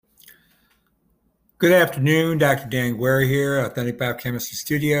Good afternoon, Dr. Dan Guerra here, Authentic Biochemistry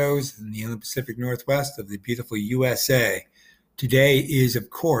Studios in the Inland Pacific Northwest of the beautiful USA. Today is, of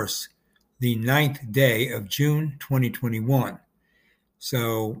course, the 9th day of June 2021.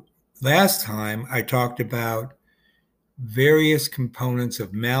 So last time I talked about various components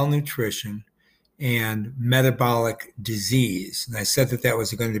of malnutrition and metabolic disease. And I said that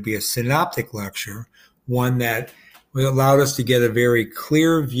was going to be a synoptic lecture, one that allowed us to get a very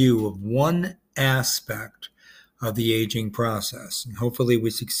clear view of one aspect of the aging process. And hopefully we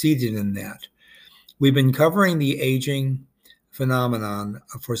succeeded in that. We've been covering the aging phenomenon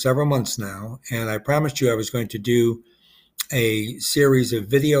for several months now, and I promised you I was going to do a series of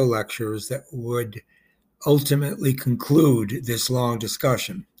video lectures that would ultimately conclude this long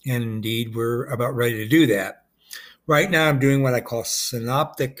discussion. And indeed, we're about ready to do that. Right now, I'm doing what I call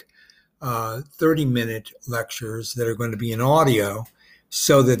synoptic 30-minute lectures that are going to be in audio,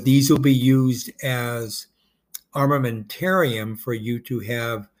 so that these will be used as armamentarium for you to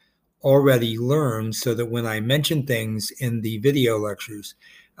have already learned, so that when I mention things in the video lectures,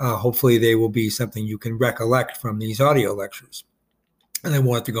 hopefully they will be something you can recollect from these audio lectures. And I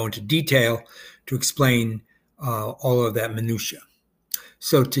want to go into detail to explain all of that minutia.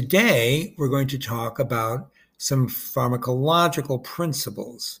 So today we're going to talk about some pharmacological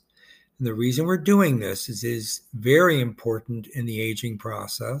principles. And the reason we're doing this is very important in the aging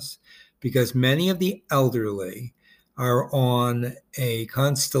process, because many of the elderly are on a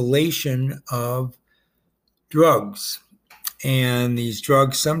constellation of drugs. And these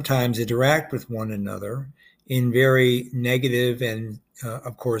drugs sometimes interact with one another in very negative and,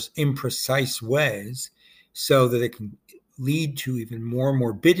 of course, imprecise ways, so that it can lead to even more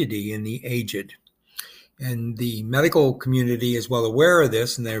morbidity in the aged. And the medical community is well aware of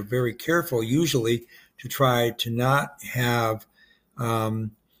this, and they're very careful usually to try to not have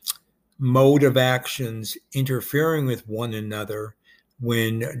mode of actions interfering with one another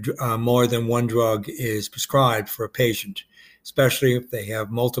when more than one drug is prescribed for a patient, especially if they have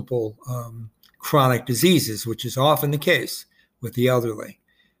multiple chronic diseases, which is often the case with the elderly.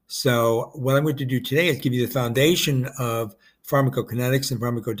 So what I'm going to do today is give you the foundation of pharmacokinetics and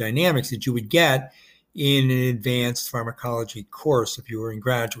pharmacodynamics that you would get in an advanced pharmacology course if you were in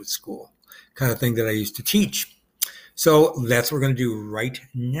graduate school, kind of thing that I used to teach. So that's what we're going to do right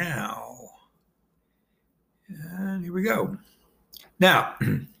now. And here we go. Now,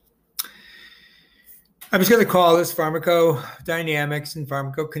 I was going to call this pharmacodynamics and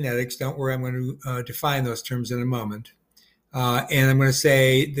pharmacokinetics. Don't worry, I'm going to define those terms in a moment. And I'm going to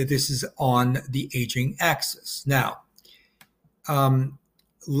say that this is on the aging axis. Now,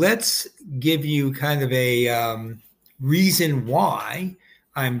 let's give you kind of a reason why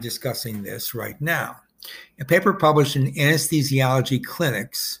I'm discussing this right now. A paper published in Anesthesiology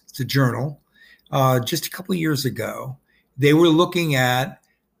Clinics, it's a journal, just a couple of years ago, they were looking at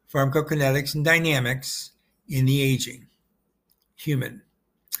pharmacokinetics and dynamics in the aging human.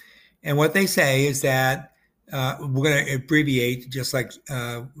 And what they say is that we're going to abbreviate, just like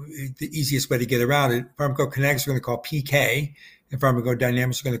the easiest way to get around it. Pharmacokinetics we're going to call PK, and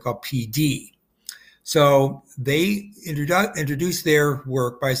pharmacodynamics we're going to call PD. So they introduced their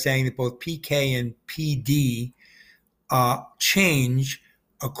work by saying that both PK and PD change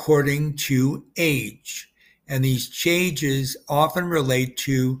according to age. And these changes often relate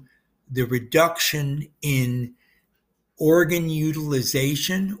to the reduction in organ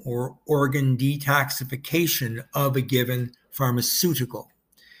utilization or organ detoxification of a given pharmaceutical.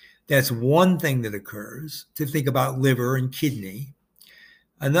 That's one thing that occurs, to think about liver and kidney.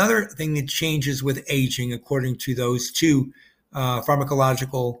 Another thing that changes with aging, according to those two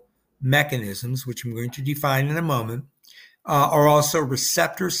pharmacological mechanisms, which I'm going to define in a moment, are also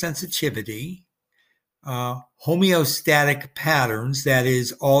receptor sensitivity, homeostatic patterns, that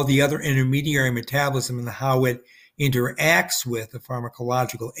is, all the other intermediary metabolism and how it interacts with a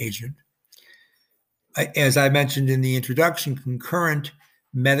pharmacological agent. As I mentioned in the introduction, concurrent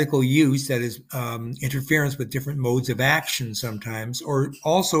medical use, that is interference with different modes of action sometimes, or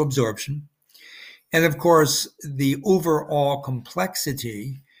also absorption. And of course, the overall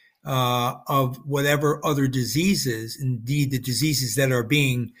complexity of whatever other diseases, indeed the diseases that are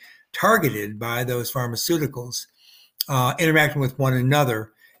being targeted by those pharmaceuticals, interacting with one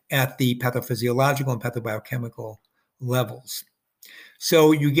another at the pathophysiological and pathobiochemical levels.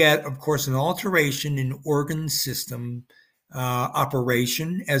 So you get, of course, an alteration in organ system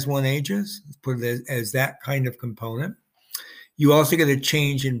operation as one ages, let's put it as that kind of component. You also get a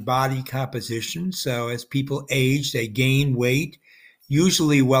change in body composition. So as people age, they gain weight,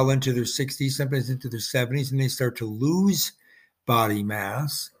 usually well into their 60s, sometimes into their 70s, and they start to lose body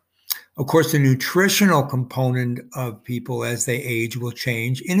mass. Of course, the nutritional component of people as they age will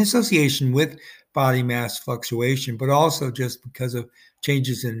change in association with body mass fluctuation, but also just because of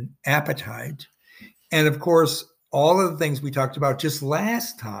changes in appetite. And of course, all of the things we talked about just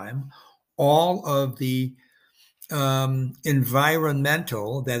last time, all of the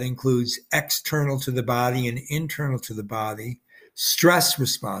environmental, that includes external to the body and internal to the body, stress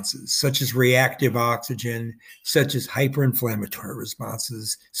responses, such as reactive oxygen, such as hyperinflammatory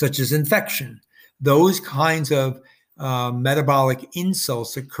responses, such as infection. Those kinds of metabolic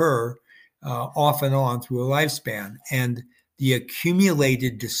insults occur off and on through a lifespan. And the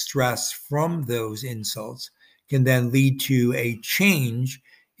accumulated distress from those insults can then lead to a change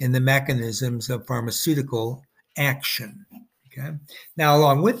in the mechanisms of pharmaceutical action. Okay. Now,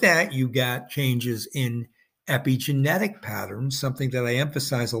 along with that, you got changes in epigenetic patterns, something that I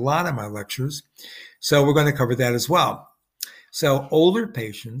emphasize a lot in my lectures. So we're going to cover that as well. So older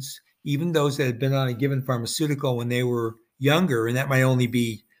patients, even those that had been on a given pharmaceutical when they were younger, and that might only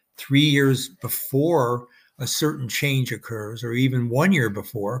be 3 years before a certain change occurs, or even 1 year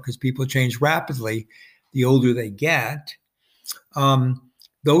before, because people change rapidly the older they get,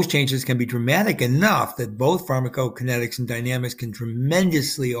 those changes can be dramatic enough that both pharmacokinetics and dynamics can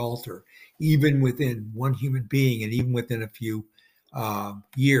tremendously alter, even within one human being and even within a few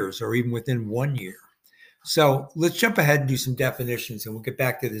years or even within 1 year. So let's jump ahead and do some definitions, and we'll get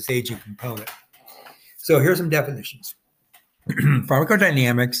back to this aging component. So here's some definitions.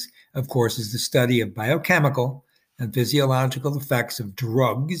 Pharmacodynamics, of course, is the study of biochemical and physiological effects of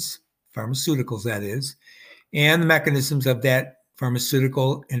drugs, pharmaceuticals that is, and the mechanisms of that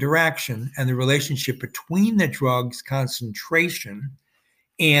pharmaceutical interaction and the relationship between the drug's concentration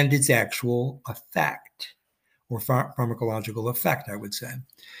and its actual effect, or pharmacological effect, I would say.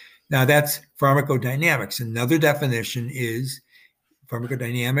 Now, that's pharmacodynamics. Another definition is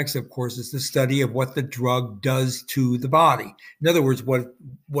pharmacodynamics, of course, is the study of what the drug does to the body. In other words,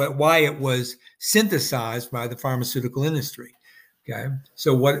 why it was synthesized by the pharmaceutical industry. Okay,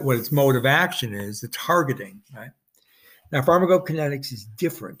 so what its mode of action is, the targeting, right? Now, pharmacokinetics is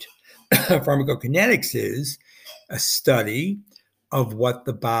different. Pharmacokinetics is a study of what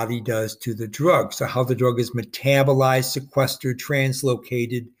the body does to the drug. So how the drug is metabolized, sequestered,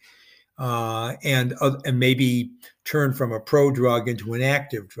 translocated, and maybe turned from a prodrug into an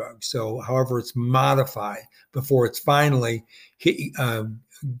active drug. So however it's modified before it's finally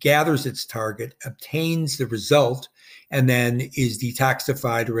gathers its target, obtains the result, and then is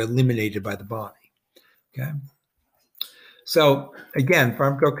detoxified or eliminated by the body. Okay. So again,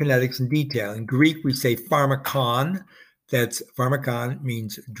 pharmacokinetics in detail. In Greek, we say pharmakon. That's pharmakon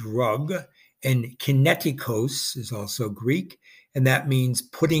means drug. And kinetikos is also Greek, and that means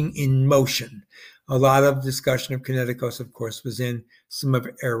putting in motion. A lot of discussion of kinetikos, of course, was in some of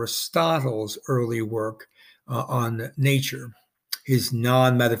Aristotle's early work on nature, his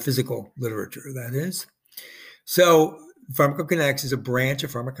non-metaphysical literature, that is. So pharmacokinetics is a branch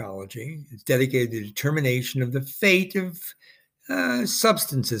of pharmacology. It's dedicated to the determination of the fate of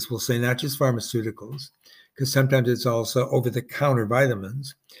substances, we'll say, not just pharmaceuticals, because sometimes it's also over-the-counter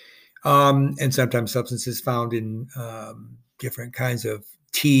vitamins, and sometimes substances found in different kinds of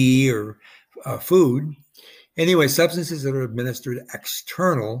tea or food. Anyway, substances that are administered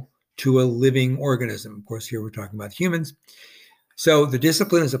external to a living organism. Of course, here we're talking about humans. So the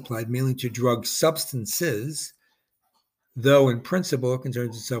discipline is applied mainly to drug substances, though in principle it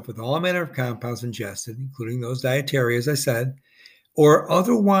concerns itself with all manner of compounds ingested, including those dietary, as I said, or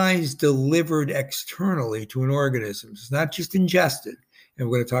otherwise delivered externally to an organism. It's not just ingested. And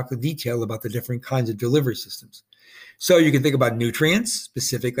we're going to talk in detail about the different kinds of delivery systems. So you can think about nutrients,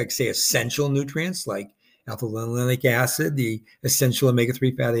 specific, like say essential nutrients like alpha-linolenic acid, the essential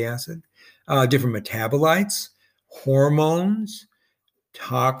omega-3 fatty acid, different metabolites, hormones,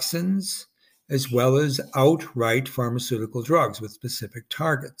 toxins, as well as outright pharmaceutical drugs with specific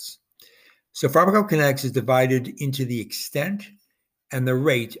targets. So pharmacokinetics is divided into the extent and the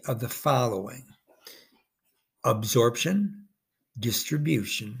rate of the following: absorption,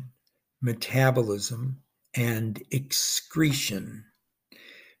 distribution, metabolism, and excretion.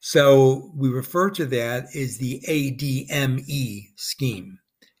 So we refer to that as the ADME scheme,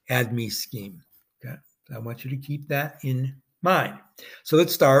 ADME scheme. Okay, I want you to keep that in mind. So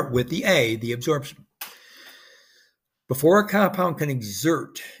let's start with the A, the absorption. Before a compound can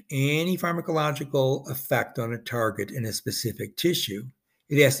exert any pharmacological effect on a target in a specific tissue,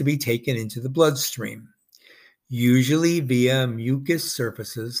 it has to be taken into the bloodstream, usually via mucous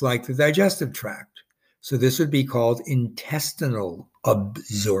surfaces like the digestive tract. So this would be called intestinal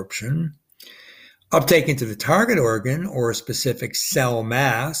absorption. Uptake into the target organ or a specific cell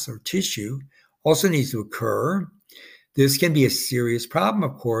mass or tissue also needs to occur. This can be a serious problem,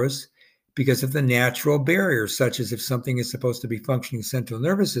 of course, because of the natural barriers, such as if something is supposed to be functioning central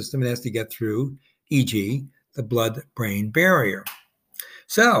nervous system, it has to get through, e.g., the blood-brain barrier.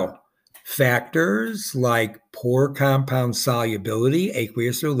 So, factors like poor compound solubility,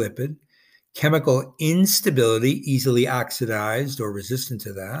 aqueous or lipid, chemical instability, easily oxidized or resistant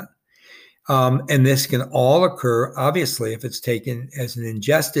to that, and this can all occur, obviously, if it's taken as an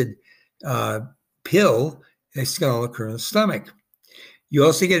ingested pill, it's going to all occur in the stomach. You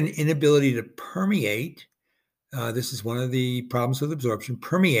also get an inability to permeate. This is one of the problems with absorption,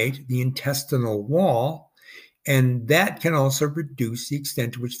 permeate the intestinal wall. And that can also reduce the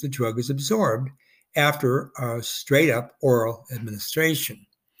extent to which the drug is absorbed after a straight up oral administration.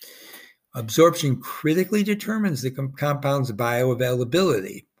 Absorption critically determines the compound's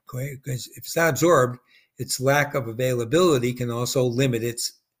bioavailability. Okay? Because if it's not absorbed, its lack of availability can also limit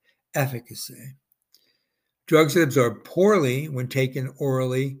its efficacy. Drugs that absorb poorly when taken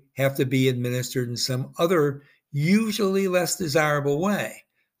orally have to be administered in some other, usually less desirable way,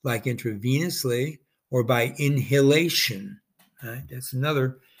 like intravenously or by inhalation. Right? That's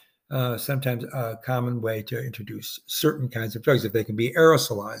another sometimes a common way to introduce certain kinds of drugs, if they can be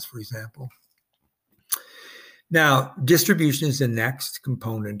aerosolized, for example. Now, distribution is the next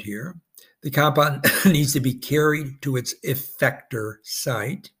component here. The compound needs to be carried to its effector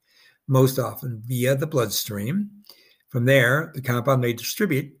site, most often via the bloodstream. From there, the compound may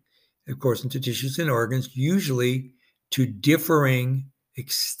distribute, of course, into tissues and organs, usually to differing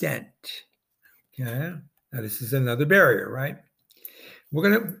extent. Okay, now this is another barrier, right?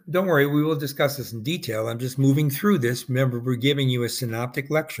 Don't worry, we will discuss this in detail. I'm just moving through this. Remember, we're giving you a synoptic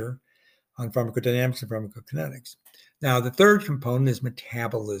lecture on pharmacodynamics and pharmacokinetics. Now, the third component is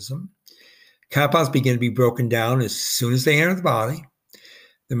metabolism. Compounds begin to be broken down as soon as they enter the body.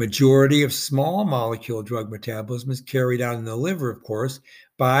 The majority of small molecule drug metabolism is carried out in the liver, of course,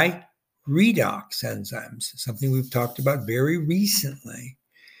 by redox enzymes, something we've talked about very recently.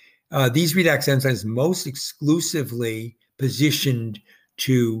 These redox enzymes, most exclusively positioned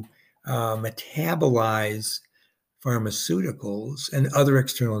to metabolize pharmaceuticals and other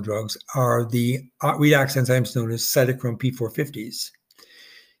external drugs, are the redox enzymes known as cytochrome P450s.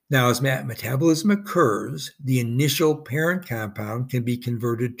 Now, as metabolism occurs, the initial parent compound can be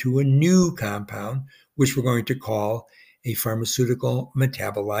converted to a new compound, which we're going to call a pharmaceutical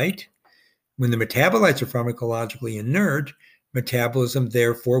metabolite. When the metabolites are pharmacologically inert, metabolism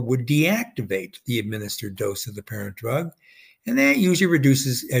therefore would deactivate the administered dose of the parent drug, and that usually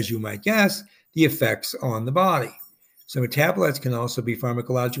reduces, as you might guess, the effects on the body. So metabolites can also be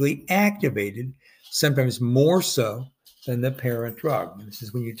pharmacologically activated, sometimes more so than the parent drug. This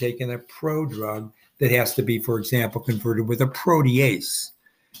is when you're taking a prodrug that has to be, for example, converted with a protease.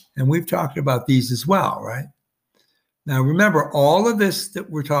 And we've talked about these as well, right? Now, remember, all of this that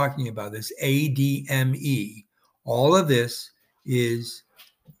we're talking about, this ADME, all of this is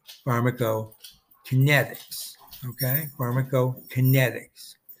pharmacokinetics, okay?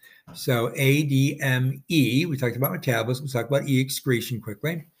 Pharmacokinetics. So ADME, we talked about metabolism, we talked about E excretion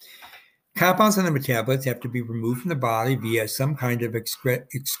quickly. Compounds in the metabolites have to be removed from the body via some kind of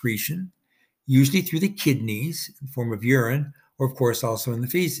excretion, usually through the kidneys in the form of urine, or of course also in the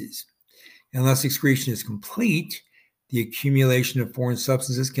feces. Unless excretion is complete, the accumulation of foreign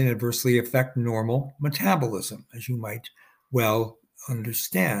substances can adversely affect normal metabolism, as you might well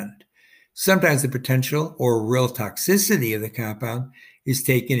understand. Sometimes the potential or real toxicity of the compound is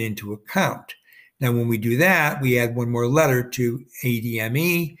taken into account. Now, when we do that, we add one more letter to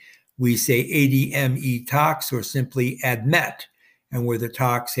ADME. We say ADME tox or simply ADMET, and where the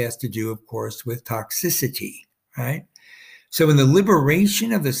tox has to do, of course, with toxicity, right? So in the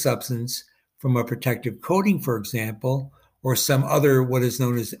liberation of the substance from a protective coating, for example, or some other what is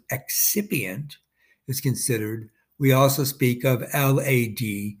known as excipient is considered, we also speak of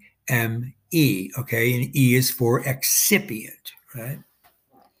LADME, okay? And E is for excipient, right?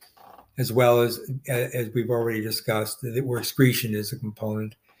 As well as we've already discussed, where excretion is a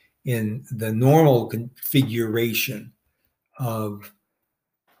component in the normal configuration of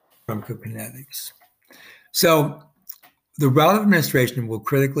pharmacokinetics. So the route of administration will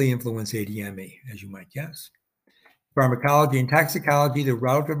critically influence ADME, as you might guess. Pharmacology and toxicology, the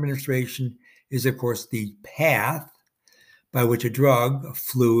route of administration is, of course, the path by which a drug, a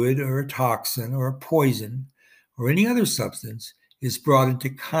fluid, or a toxin, or a poison, or any other substance is brought into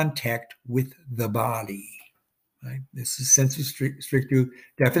contact with the body. Right? This is sensu stricto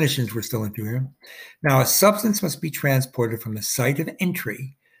definitions we're still into here. Now, a substance must be transported from the site of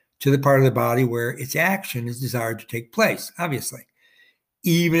entry to the part of the body where its action is desired to take place, obviously,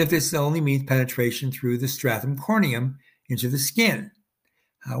 even if this only means penetration through the stratum corneum into the skin.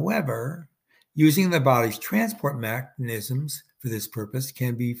 However, using the body's transport mechanisms for this purpose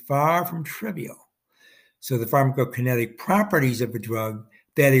can be far from trivial. So the pharmacokinetic properties of a drug,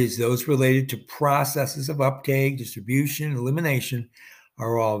 that is, those related to processes of uptake, distribution, elimination,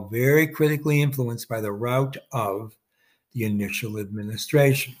 are all very critically influenced by the route of the initial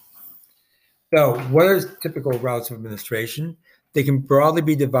administration. So what are typical routes of administration? They can broadly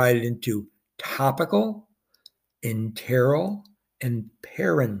be divided into topical, enteral, and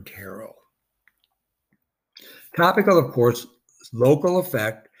parenteral. Topical, of course, is local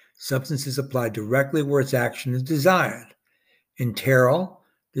effect. Substances applied directly where its action is desired. Enteral,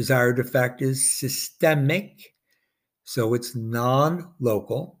 desired effect is systemic, so it's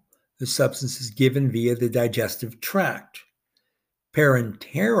non-local. The substance is given via the digestive tract.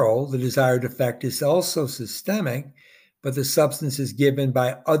 Parenteral, the desired effect is also systemic, but the substance is given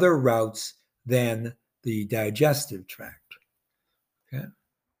by other routes than the digestive tract. Okay.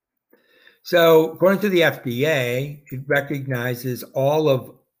 So according to the FDA, it recognizes all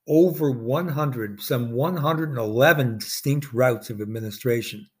of over 100, some 111 distinct routes of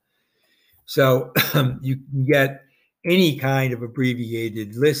administration. So you can get any kind of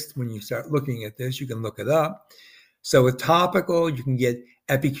abbreviated list when you start looking at this. You can look it up. So with topical, you can get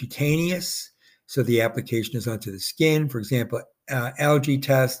epicutaneous. So the application is onto the skin. For example, allergy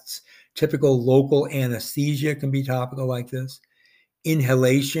tests, typical local anesthesia can be topical like this.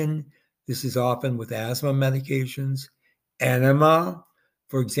 Inhalation, this is often with asthma medications. Enema,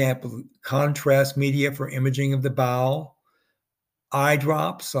 for example, contrast media for imaging of the bowel. Eye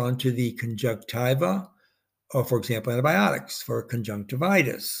drops onto the conjunctiva, or for example, antibiotics for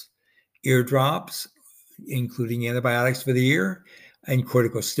conjunctivitis. Ear drops, including antibiotics for the ear, and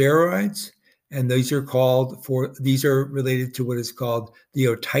corticosteroids. And these are related to what is called the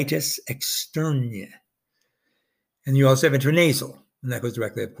otitis externa. And you also have intranasal, and that goes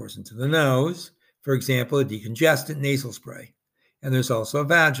directly, of course, into the nose. For example, a decongestant nasal spray. And there's also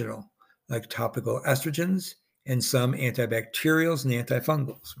vaginal, like topical estrogens and some antibacterials and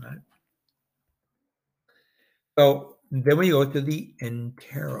antifungals, right? So then we go to the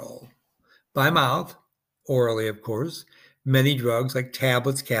enteral. By mouth, orally, of course, many drugs like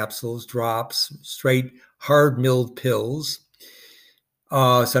tablets, capsules, drops, straight hard milled pills,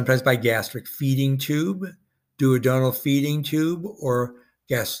 sometimes by gastric feeding tube, duodenal feeding tube, or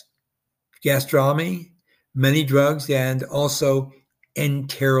gastrostomy. Many drugs and also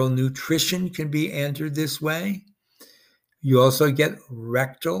enteral nutrition can be entered this way. You also get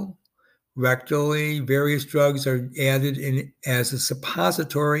rectal. Rectally, various drugs are added in as a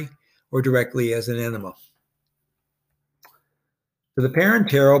suppository or directly as an enema. For the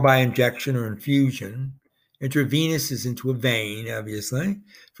parenteral, by injection or infusion, intravenous is into a vein, obviously.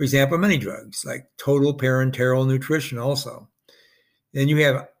 For example, many drugs like total parenteral nutrition also. Then you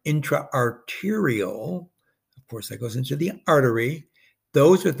have intraarterial, of course, that goes into the artery.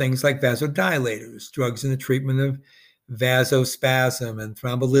 Those are things like vasodilators, drugs in the treatment of vasospasm, and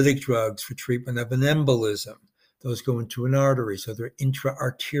thrombolytic drugs for treatment of an embolism. Those go into an artery, so they're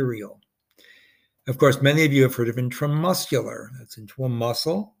intraarterial. Of course, many of you have heard of intramuscular. That's into a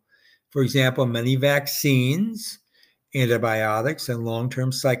muscle. For example, many vaccines, antibiotics, and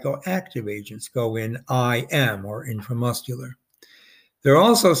long-term psychoactive agents go in IM, or intramuscular. There are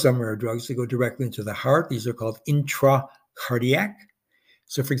also some rare drugs that go directly into the heart. These are called intracardiac.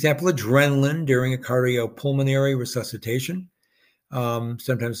 So, for example, adrenaline during a cardiopulmonary resuscitation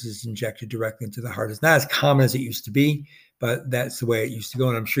sometimes is injected directly into the heart. It's not as common as it used to be, but that's the way it used to go.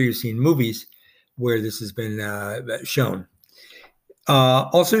 And I'm sure you've seen movies where this has been shown.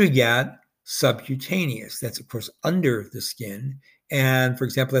 Also, you got subcutaneous. That's, of course, under the skin. And, for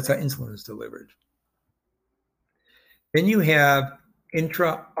example, that's how insulin is delivered. Then you have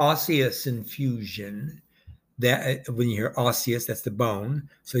intraosseous infusion. That when you hear osseous, that's the bone.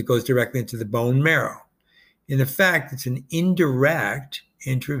 So it goes directly into the bone marrow. In effect, it's an indirect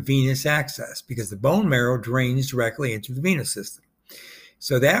intravenous access because the bone marrow drains directly into the venous system.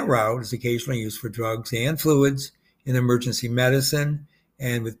 So that route is occasionally used for drugs and fluids in emergency medicine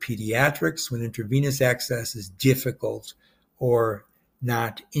and with pediatrics when intravenous access is difficult or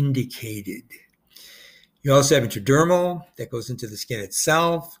not indicated. You also have intradermal that goes into the skin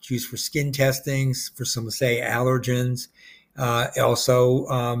itself. It's used for skin testings, for some say allergens.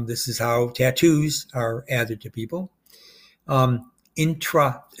 This is how tattoos are added to people. So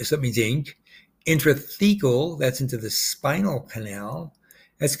that means ink. Intrathecal, that's into the spinal canal.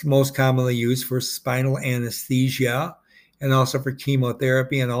 That's most commonly used for spinal anesthesia and also for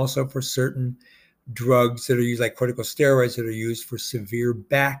chemotherapy, and also for certain drugs that are used, like corticosteroids, that are used for severe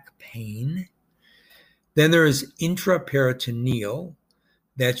back pain. Then there is intraperitoneal.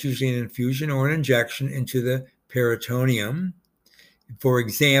 That's usually an infusion or an injection into the peritoneum. For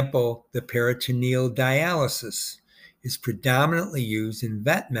example, the peritoneal dialysis is predominantly used in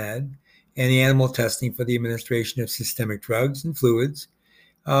vet med and animal testing for the administration of systemic drugs and fluids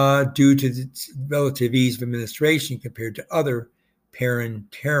due to its relative ease of administration compared to other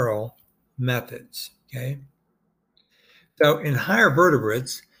parenteral methods. Okay. So in higher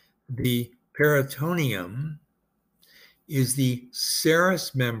vertebrates, the peritoneum is the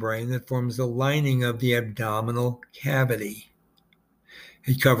serous membrane that forms the lining of the abdominal cavity.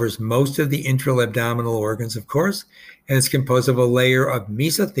 It covers most of the intra-abdominal organs, of course, and it's composed of a layer of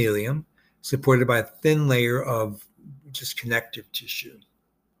mesothelium supported by a thin layer of just connective tissue.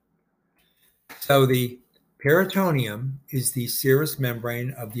 So the peritoneum is the serous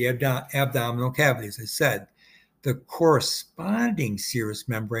membrane of the abdominal cavity. As I said, the corresponding serous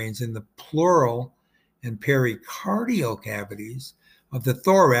membranes in the pleural and pericardial cavities of the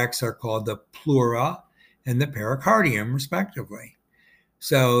thorax are called the pleura and the pericardium, respectively.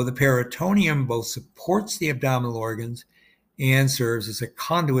 So the peritoneum both supports the abdominal organs and serves as a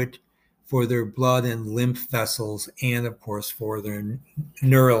conduit for their blood and lymph vessels, and of course for their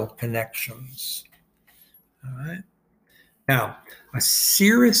neural connections. All right. Now, a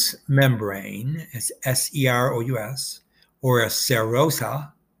serous membrane is S-E-R-O-U-S, or a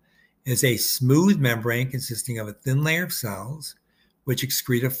serosa, is a smooth membrane consisting of a thin layer of cells which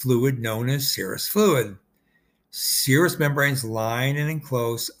excrete a fluid known as serous fluid. Serous membranes line and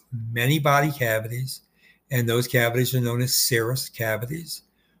enclose many body cavities, and those cavities are known as serous cavities,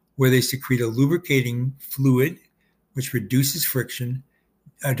 where they secrete a lubricating fluid which reduces friction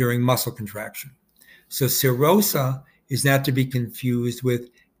during muscle contraction. So serosa is not to be confused with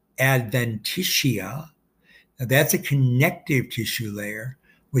adventitia. Now, that's a connective tissue layer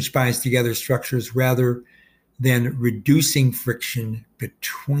which binds together structures rather than reducing friction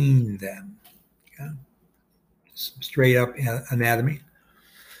between them. Okay? Straight up anatomy.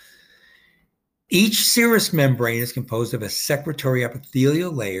 Each serous membrane is composed of a secretory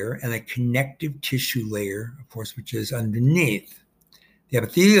epithelial layer and a connective tissue layer, of course, which is underneath. The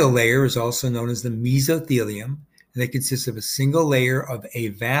epithelial layer is also known as the mesothelium, and it consists of a single layer of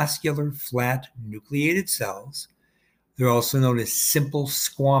avascular flat nucleated cells. They're also known as simple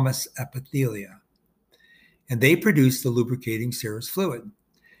squamous epithelia, and they produce the lubricating serous fluid.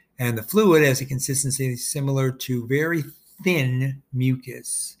 And the fluid has a consistency similar to very thin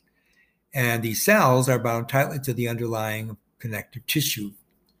mucus. And these cells are bound tightly to the underlying connective tissue.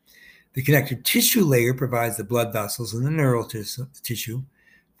 The connective tissue layer provides the blood vessels and the neural tissue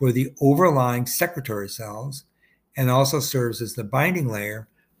for the overlying secretory cells, and also serves as the binding layer,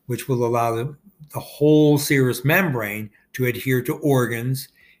 which will allow the whole serous membrane to adhere to organs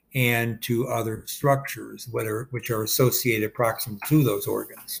and to other structures, which are associated proximal to those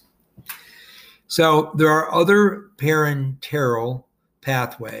organs. So there are other parenteral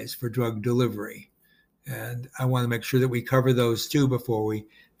pathways for drug delivery, and I want to make sure that we cover those too before we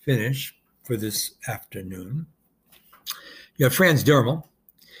finish for this afternoon. You have transdermal,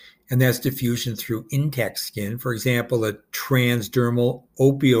 and that's diffusion through intact skin. For example, a transdermal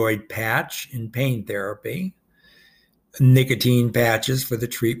opioid patch in pain therapy, nicotine patches for the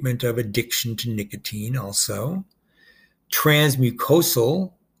treatment of addiction to nicotine also,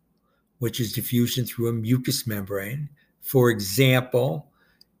 transmucosal, which is diffusion through a mucous membrane. For example,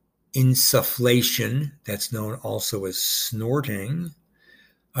 insufflation, that's known also as snorting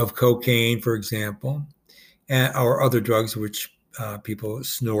of cocaine, for example, or other drugs which people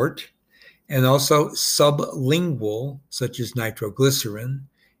snort, and also sublingual, such as nitroglycerin,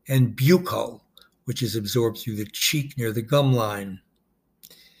 and buccal, which is absorbed through the cheek near the gum line.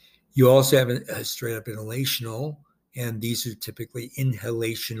 You also have a straight up inhalational, and these are typically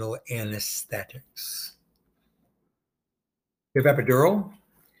inhalational anesthetics. You have epidural,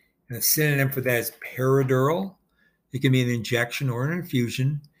 and a synonym for that is peridural. It can be an injection or an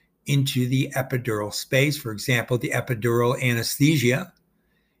infusion into the epidural space, for example, the epidural anesthesia.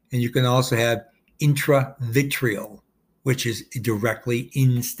 And you can also have intravitreal, which is directly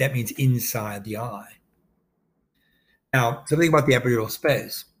that means inside the eye. Now, something about the epidural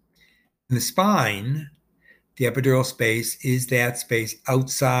space. In the spine, the epidural space is that space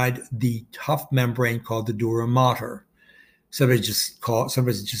outside the tough membrane called the dura mater. Sometimes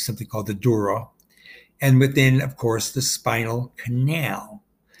just something called the dura. And within, of course, the spinal canal.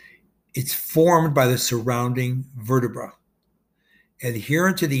 It's formed by the surrounding vertebra.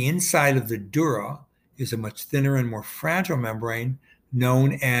 Adherent to the inside of the dura is a much thinner and more fragile membrane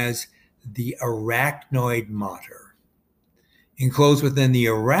known as the arachnoid mater. Enclosed within the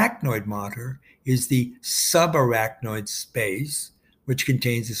arachnoid mater is the subarachnoid space, which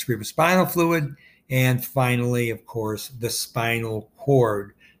contains the cerebrospinal fluid, and finally, of course, the spinal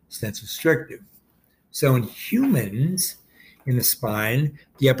cord, sensu strictum. So in humans, in the spine,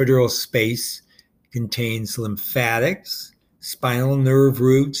 the epidural space contains lymphatics, spinal nerve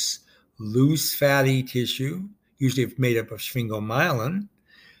roots, loose fatty tissue, usually made up of sphingomyelin,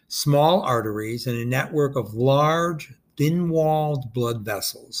 small arteries, and a network of large, thin-walled blood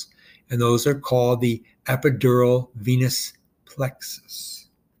vessels. And those are called the epidural venous plexus.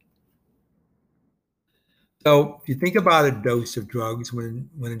 So if you think about a dose of drugs, when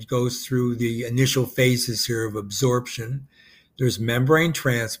it goes through the initial phases here of absorption, there's membrane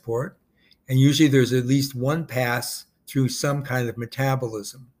transport, and usually there's at least one pass through some kind of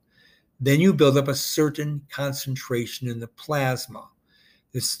metabolism. Then you build up a certain concentration in the plasma.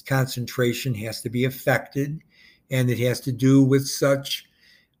 This concentration has to be affected, and it has to do with such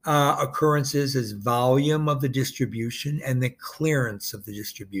occurrences as volume of the distribution and the clearance of the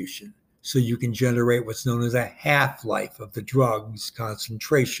distribution. So you can generate what's known as a half-life of the drug's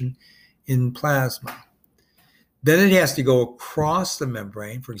concentration in plasma. Then it has to go across the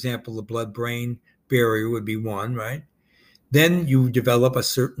membrane. For example, the blood-brain barrier would be one, right? Then you develop a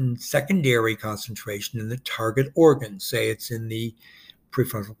certain secondary concentration in the target organ. Say it's in the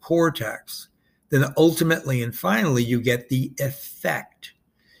prefrontal cortex. Then ultimately and finally, you get the effect.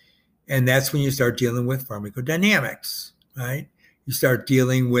 And that's when you start dealing with pharmacodynamics, right? You start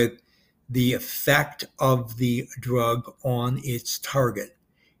dealing with the effect of the drug on its target.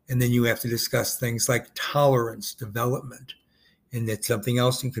 And then you have to discuss things like tolerance development. And that's something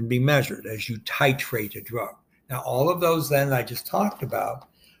else that can be measured as you titrate a drug. Now, all of those then I just talked about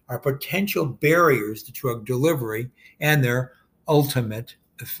are potential barriers to drug delivery and their ultimate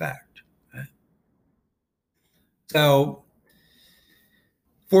effect. Right? So,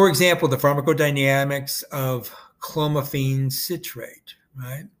 for example, the pharmacodynamics of clomiphene citrate,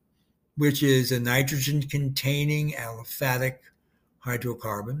 right, which is a nitrogen-containing aliphatic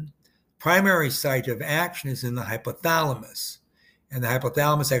hydrocarbon. Primary site of action is in the hypothalamus, and the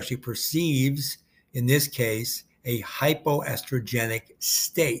hypothalamus actually perceives, in this case, a hypoestrogenic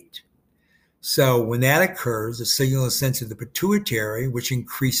state. So when that occurs, a signal is sent to the pituitary, which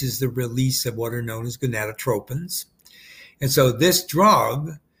increases the release of what are known as gonadotropins. And so this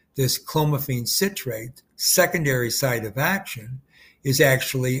drug, this clomiphene citrate, secondary site of action, is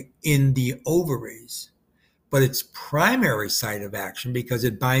actually in the ovaries. But its primary site of action, because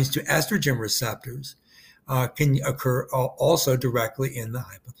it binds to estrogen receptors, can occur also directly in the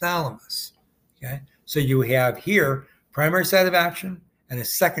hypothalamus. Okay? So you have here primary site of action and a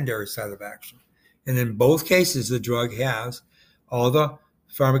secondary site of action. And in both cases, the drug has all the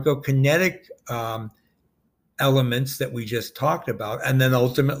pharmacokinetic elements that we just talked about, and then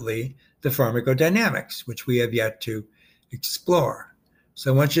ultimately the pharmacodynamics, which we have yet to explore.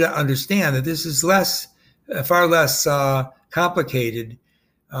 So I want you to understand that this is far less complicated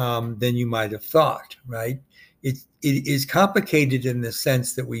than you might have thought, right? It is complicated in the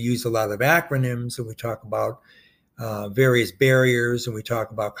sense that we use a lot of acronyms, and we talk about various barriers, and we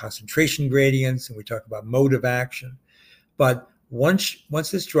talk about concentration gradients, and we talk about mode of action. But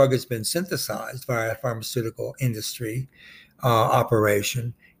once this drug has been synthesized via a pharmaceutical industry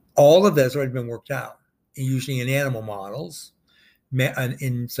operation, all of that has already been worked out, usually in animal models,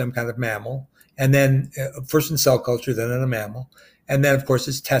 in some kind of mammal, and then first in cell culture, then in a mammal. And then, of course,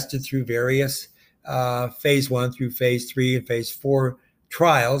 it's tested through various phase 1 through phase 3 and phase 4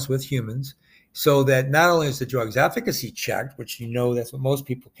 trials with humans, so that not only is the drug's efficacy checked, which that's what most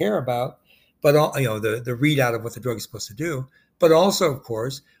people care about, but the readout of what the drug is supposed to do, but also, of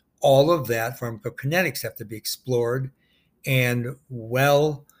course, all of that pharmacokinetics have to be explored and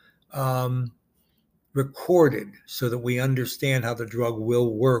well recorded so that we understand how the drug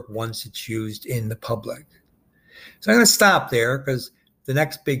will work once it's used in the public. So I'm going to stop there because the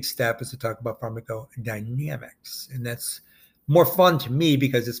next big step is to talk about pharmacodynamics. And that's more fun to me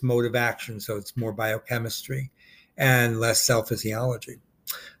because it's mode of action, so it's more biochemistry and less cell physiology.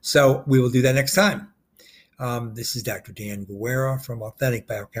 So we will do that next time. This is Dr. Dan Guerra from Authentic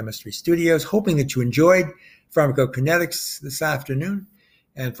Biochemistry Studios, hoping that you enjoyed pharmacokinetics this afternoon.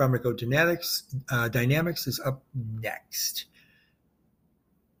 And pharmacodynamics dynamics is up next.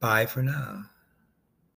 Bye for now.